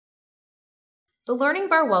The Learning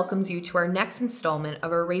Bar welcomes you to our next installment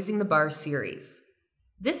of our Raising the Bar series.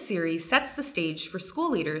 This series sets the stage for school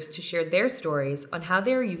leaders to share their stories on how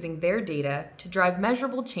they are using their data to drive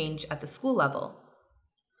measurable change at the school level.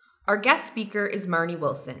 Our guest speaker is Marnie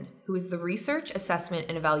Wilson, who is the Research, Assessment,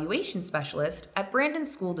 and Evaluation Specialist at Brandon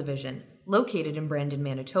School Division, located in Brandon,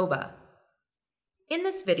 Manitoba. In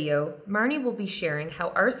this video, Marnie will be sharing how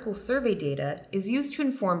our school survey data is used to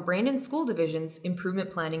inform Brandon School Division's improvement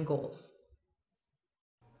planning goals.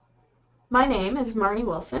 My name is Marnie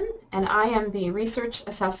Wilson, and I am the Research,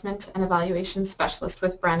 Assessment, and Evaluation Specialist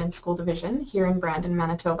with Brandon School Division here in Brandon,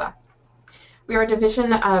 Manitoba. We are a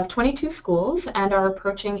division of 22 schools and are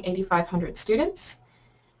approaching 8,500 students.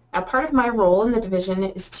 Now, part of my role in the division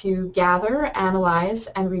is to gather, analyze,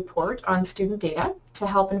 and report on student data to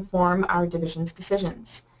help inform our division's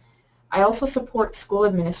decisions. I also support school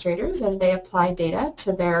administrators as they apply data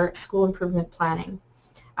to their school improvement planning.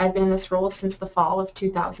 I've been in this role since the fall of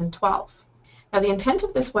 2012. Now, the intent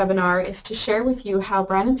of this webinar is to share with you how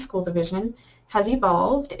Brandon School Division has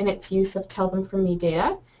evolved in its use of Tell Them From Me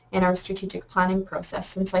data in our strategic planning process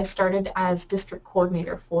since I started as district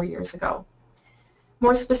coordinator 4 years ago.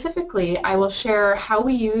 More specifically, I will share how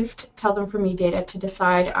we used Tell Them From Me data to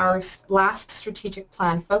decide our last strategic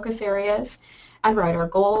plan focus areas and write our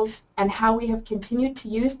goals, and how we have continued to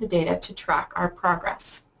use the data to track our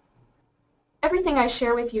progress. Everything I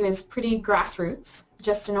share with you is pretty grassroots,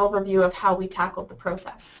 just an overview of how we tackled the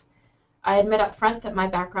process. I admit up front that my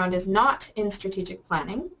background is not in strategic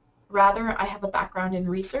planning. Rather, I have a background in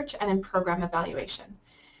research and in program evaluation.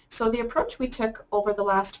 So the approach we took over the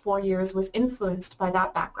last 4 years was influenced by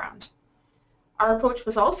that background. Our approach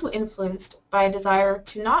was also influenced by a desire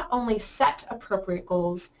to not only set appropriate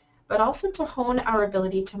goals, but also to hone our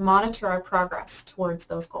ability to monitor our progress towards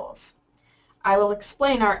those goals. I will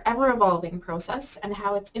explain our ever-evolving process and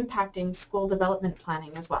how it's impacting school development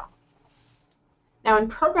planning as well. Now, in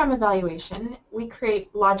program evaluation, we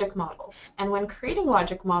create logic models, and when creating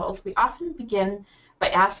logic models, we often begin by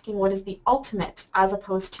asking what is the ultimate as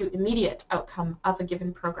opposed to immediate outcome of a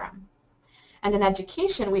given program. And in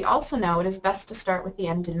education, we also know it is best to start with the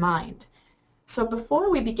end in mind. So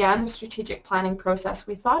before we began the strategic planning process,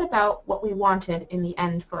 we thought about what we wanted in the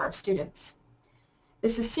end for our students.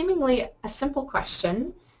 This is seemingly a simple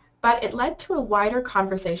question, but it led to a wider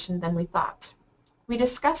conversation than we thought. We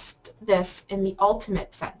discussed this in the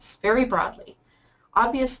ultimate sense, very broadly.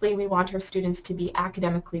 Obviously, we want our students to be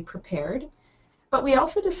academically prepared, but we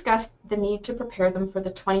also discussed the need to prepare them for the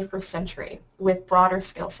 21st century with broader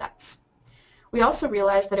skill sets. We also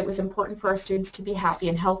realized that it was important for our students to be happy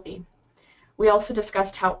and healthy. We also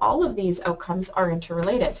discussed how all of these outcomes are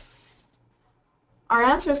interrelated. Our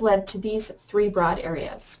answers led to these 3 broad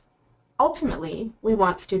areas. Ultimately, we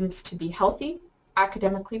want students to be healthy,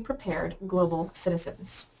 academically prepared global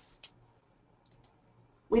citizens.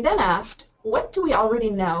 We then asked, what do we already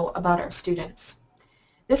know about our students?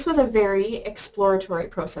 This was a very exploratory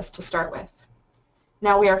process to start with.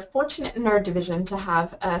 Now, we are fortunate in our division to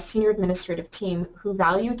have a senior administrative team who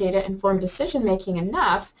value data-informed decision-making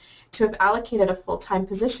enough to have allocated a full-time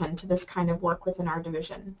position to this kind of work within our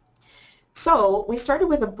division. So we started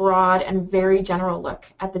with a broad and very general look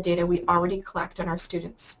at the data we already collect on our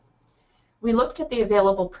students. We looked at the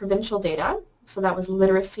available provincial data, so that was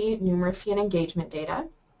literacy, numeracy, and engagement data.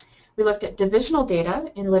 We looked at divisional data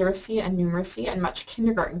in literacy and numeracy and much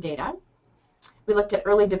kindergarten data. We looked at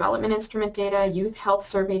early development instrument data, youth health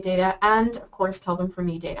survey data, and of course Tell Them From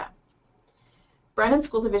Me data. Brandon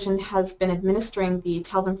School Division has been administering the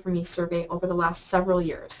Tell Them From Me survey over the last several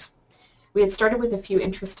years. We had started with a few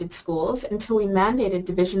interested schools until we mandated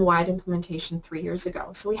division-wide implementation 3 years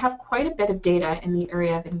ago. So we have quite a bit of data in the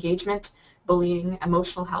area of engagement, bullying,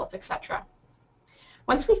 emotional health, etc.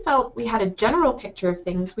 Once we felt we had a general picture of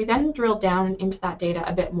things, we then drilled down into that data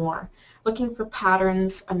a bit more, looking for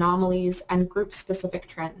patterns, anomalies, and group-specific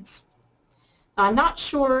trends. Now, I'm not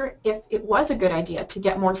sure if it was a good idea to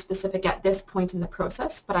get more specific at this point in the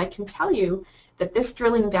process, but I can tell you that this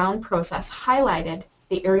drilling down process highlighted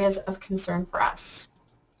the areas of concern for us.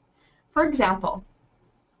 For example,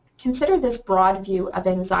 consider this broad view of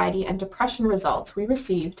anxiety and depression results we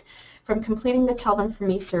received from completing the Tell Them From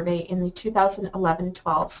Me survey in the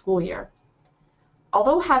 2011-12 school year.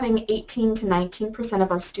 Although having 18 to 19%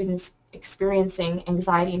 of our students experiencing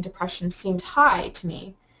anxiety and depression seemed high to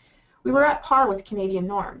me, we were at par with Canadian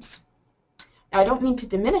norms. Now, I don't mean to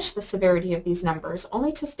diminish the severity of these numbers,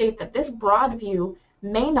 only to state that this broad view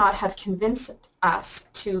may not have convinced us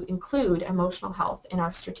to include emotional health in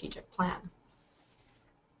our strategic plan.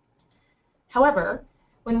 However,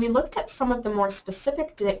 when we looked at some of the more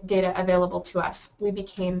specific data available to us, we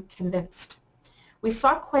became convinced. we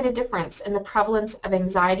saw quite a difference in the prevalence of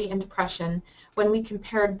anxiety and depression when we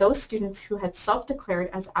compared those students who had self-declared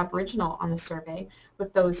as Aboriginal on the survey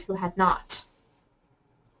with those who had not.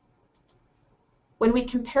 When we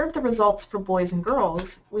compared the results for boys and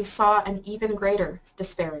girls, we saw an even greater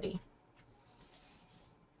disparity.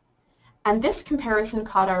 And this comparison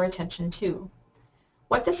caught our attention too.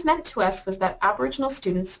 What this meant to us was that Aboriginal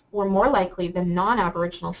students were more likely than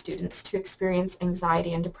non-Aboriginal students to experience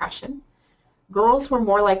anxiety and depression. Girls were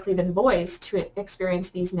more likely than boys to experience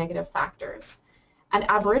these negative factors, and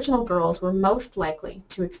Aboriginal girls were most likely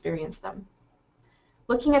to experience them.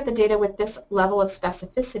 Looking at the data with this level of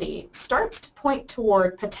specificity starts to point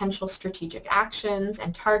toward potential strategic actions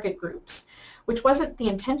and target groups, which wasn't the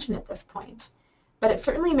intention at this point, but it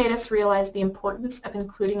certainly made us realize the importance of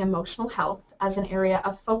including emotional health as an area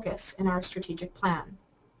of focus in our strategic plan.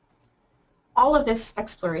 All of this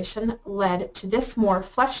exploration led to this more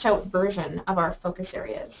fleshed out version of our focus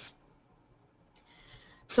areas.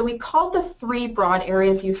 So we called the three broad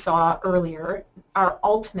areas you saw earlier our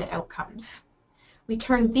ultimate outcomes. We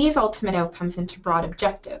turned these ultimate outcomes into broad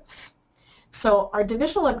objectives. So our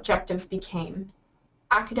divisional objectives became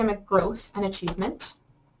academic growth and achievement,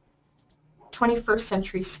 21st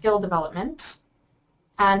century skill development,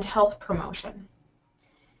 and health promotion.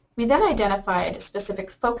 We then identified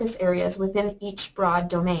specific focus areas within each broad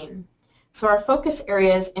domain. So our focus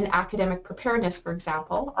areas in academic preparedness, for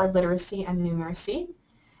example, are literacy and numeracy.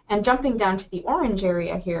 And jumping down to the orange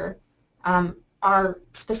area here, our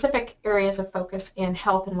specific areas of focus in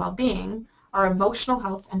health and well-being are emotional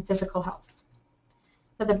health and physical health.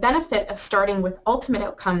 Now, the benefit of starting with ultimate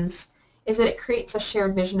outcomes is that it creates a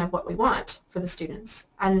shared vision of what we want for the students,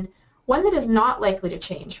 and one that is not likely to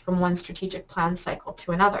change from one strategic plan cycle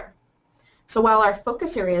to another. So while our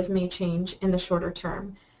focus areas may change in the shorter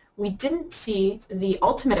term, we didn't see the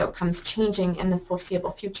ultimate outcomes changing in the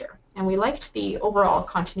foreseeable future, and we liked the overall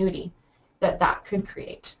continuity that that could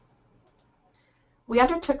create. We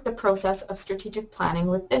undertook the process of strategic planning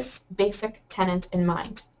with this basic tenet in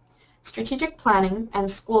mind. Strategic planning and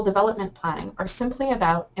school development planning are simply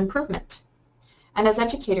about improvement. And as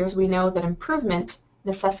educators, we know that improvement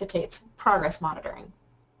necessitates progress monitoring.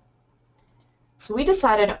 So we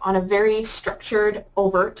decided on a very structured,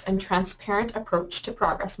 overt, and transparent approach to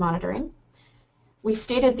progress monitoring. We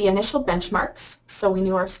stated the initial benchmarks, so we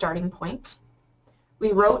knew our starting point.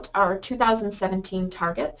 We wrote our 2017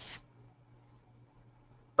 targets,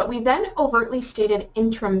 but we then overtly stated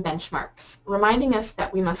interim benchmarks, reminding us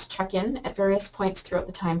that we must check in at various points throughout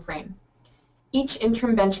the time frame. Each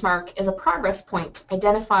interim benchmark is a progress point,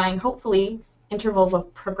 identifying, hopefully, intervals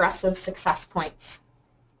of progressive success points.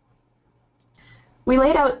 We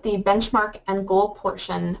laid out the benchmark and goal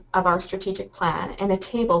portion of our strategic plan in a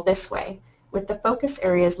table this way, with the focus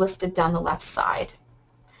areas listed down the left side.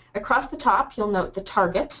 Across the top, you'll note the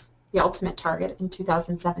target, the ultimate target in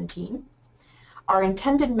 2017, our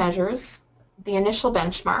intended measures, the initial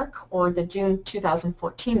benchmark, or the June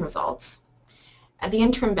 2014 results, and the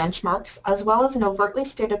interim benchmarks, as well as an overtly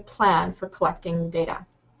stated plan for collecting the data.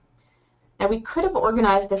 Now, we could have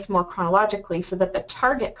organized this more chronologically so that the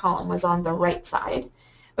target column was on the right side,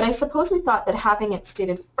 but I suppose we thought that having it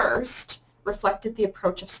stated first reflected the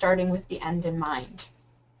approach of starting with the end in mind.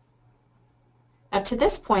 Now, to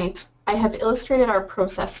this point, I have illustrated our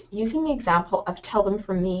process using the example of Tell Them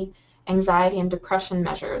From Me anxiety and depression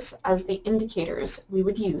measures as the indicators we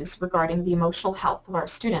would use regarding the emotional health of our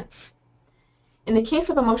students. In the case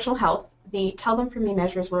of emotional health, the Tell Them From Me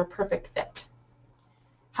measures were a perfect fit.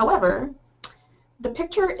 However, the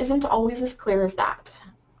picture isn't always as clear as that.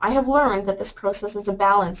 I have learned that this process is a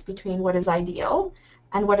balance between what is ideal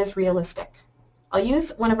and what is realistic. I'll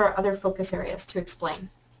use one of our other focus areas to explain.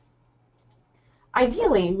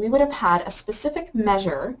 Ideally, we would have had a specific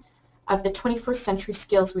measure of the 21st century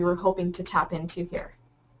skills we were hoping to tap into here.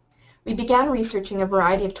 We began researching a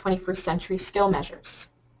variety of 21st century skill measures.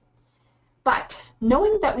 But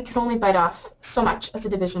knowing that we could only bite off so much as a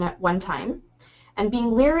division at one time, and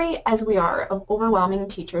being leery as we are of overwhelming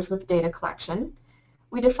teachers with data collection,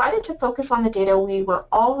 we decided to focus on the data we were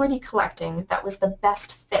already collecting that was the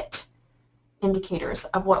best fit indicators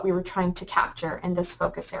of what we were trying to capture in this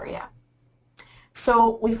focus area.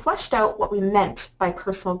 So we fleshed out what we meant by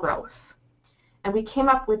personal growth, and we came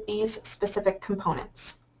up with these specific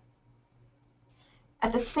components.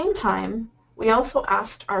 At the same time, we also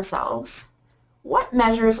asked ourselves, what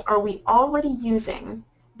measures are we already using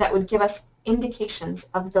that would give us indications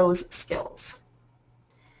of those skills?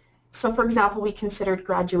 So for example, we considered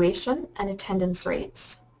graduation and attendance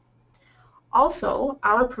rates. Also,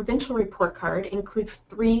 our provincial report card includes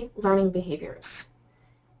 3 learning behaviors: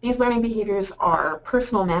 These learning behaviors are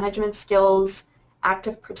personal management skills,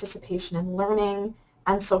 active participation in learning,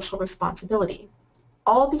 and social responsibility.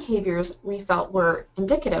 All behaviors we felt were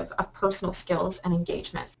indicative of personal skills and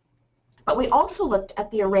engagement. But we also looked at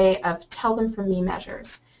the array of tell them from me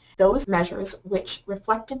measures, those measures which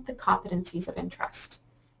reflected the competencies of interest.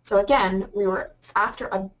 So again, we were after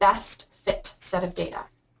a best fit set of data.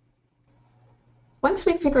 Once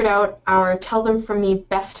we figured out our tell them from me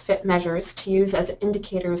best fit measures to use as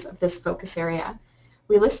indicators of this focus area,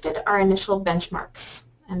 we listed our initial benchmarks,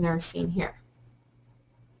 and they're seen here.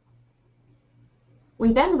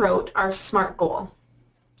 We then wrote our SMART goal.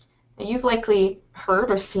 Now, you've likely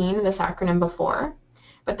heard or seen this acronym before,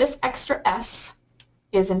 but this extra S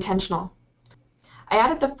is intentional. I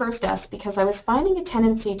added the first S because I was finding a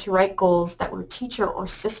tendency to write goals that were teacher or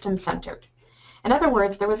system centered. In other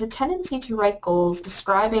words, there was a tendency to write goals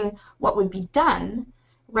describing what would be done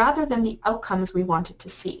rather than the outcomes we wanted to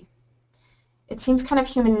see. It seems kind of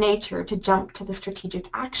human nature to jump to the strategic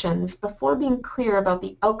actions before being clear about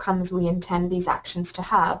the outcomes we intend these actions to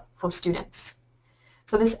have for students.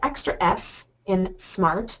 So this extra S in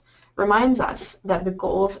SMART reminds us that the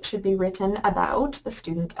goals should be written about the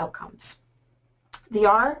student outcomes. The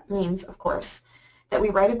R means, of course, that we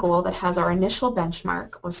write a goal that has our initial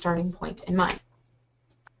benchmark or starting point in mind.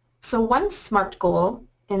 So one SMART goal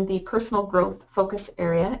in the personal growth focus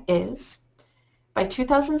area is, by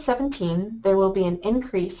 2017, there will be an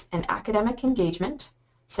increase in academic engagement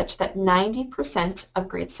such that 90% of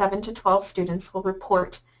grades 7 to 12 students will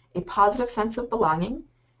report a positive sense of belonging,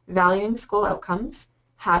 valuing school outcomes,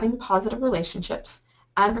 having positive relationships,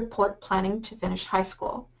 and report planning to finish high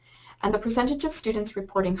school. And the percentage of students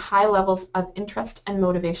reporting high levels of interest and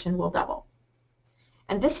motivation will double.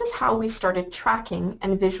 And this is how we started tracking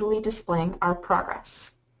and visually displaying our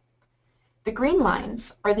progress. The green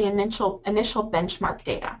lines are the initial benchmark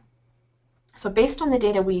data. So based on the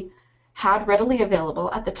data we had readily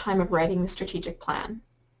available at the time of writing the strategic plan.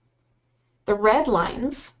 The red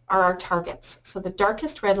lines are our targets. So the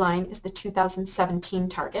darkest red line is the 2017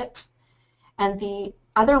 target, and the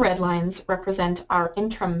other red lines represent our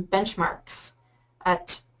interim benchmarks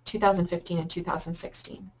at 2015 and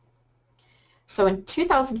 2016. So in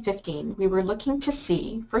 2015, we were looking to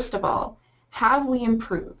see, first of all, have we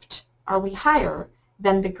improved? Are we higher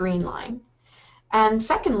than the green line? And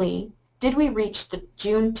secondly, did we reach the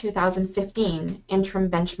June 2015 interim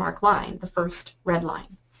benchmark line, the first red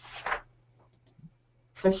line?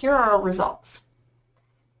 So here are our results.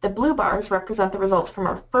 The blue bars represent the results from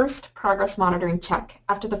our first progress monitoring check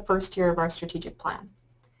after the first year of our strategic plan.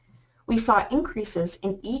 We saw increases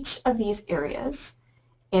in each of these areas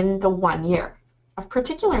in the 1 year. Of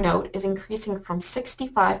particular note is increasing from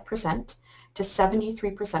 65% to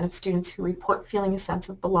 73% of students who report feeling a sense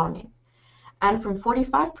of belonging, and from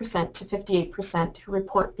 45% to 58% who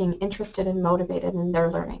report being interested and motivated in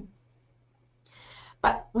their learning.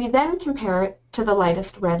 But we then compare it to the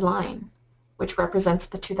lightest red line, which represents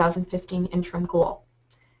the 2015 interim goal.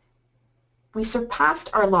 We surpassed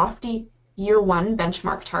our lofty year 1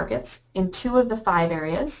 benchmark targets in 2 of the 5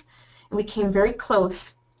 areas, and we came very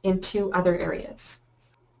close in 2 other areas.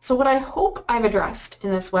 So what I hope I've addressed in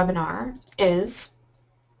this webinar is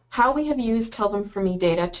how we have used Tell Them For Me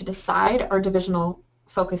data to decide our divisional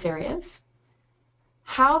focus areas,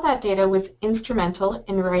 how that data was instrumental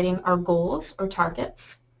in writing our goals or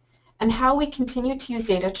targets, and how we continue to use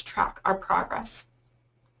data to track our progress.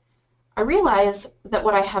 I realize that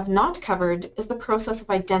what I have not covered is the process of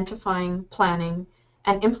identifying, planning,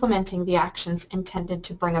 and implementing the actions intended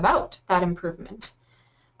to bring about that improvement.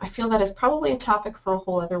 I feel that is probably a topic for a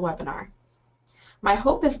whole other webinar. My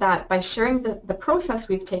hope is that by sharing the process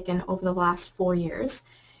we've taken over the last 4 years,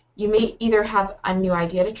 you may either have a new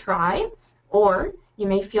idea to try, or you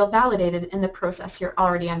may feel validated in the process you're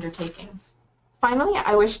already undertaking. Finally,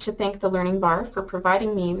 I wish to thank the Learning Bar for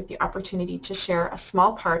providing me with the opportunity to share a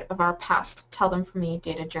small part of our past Tell Them For Me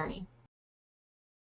data journey.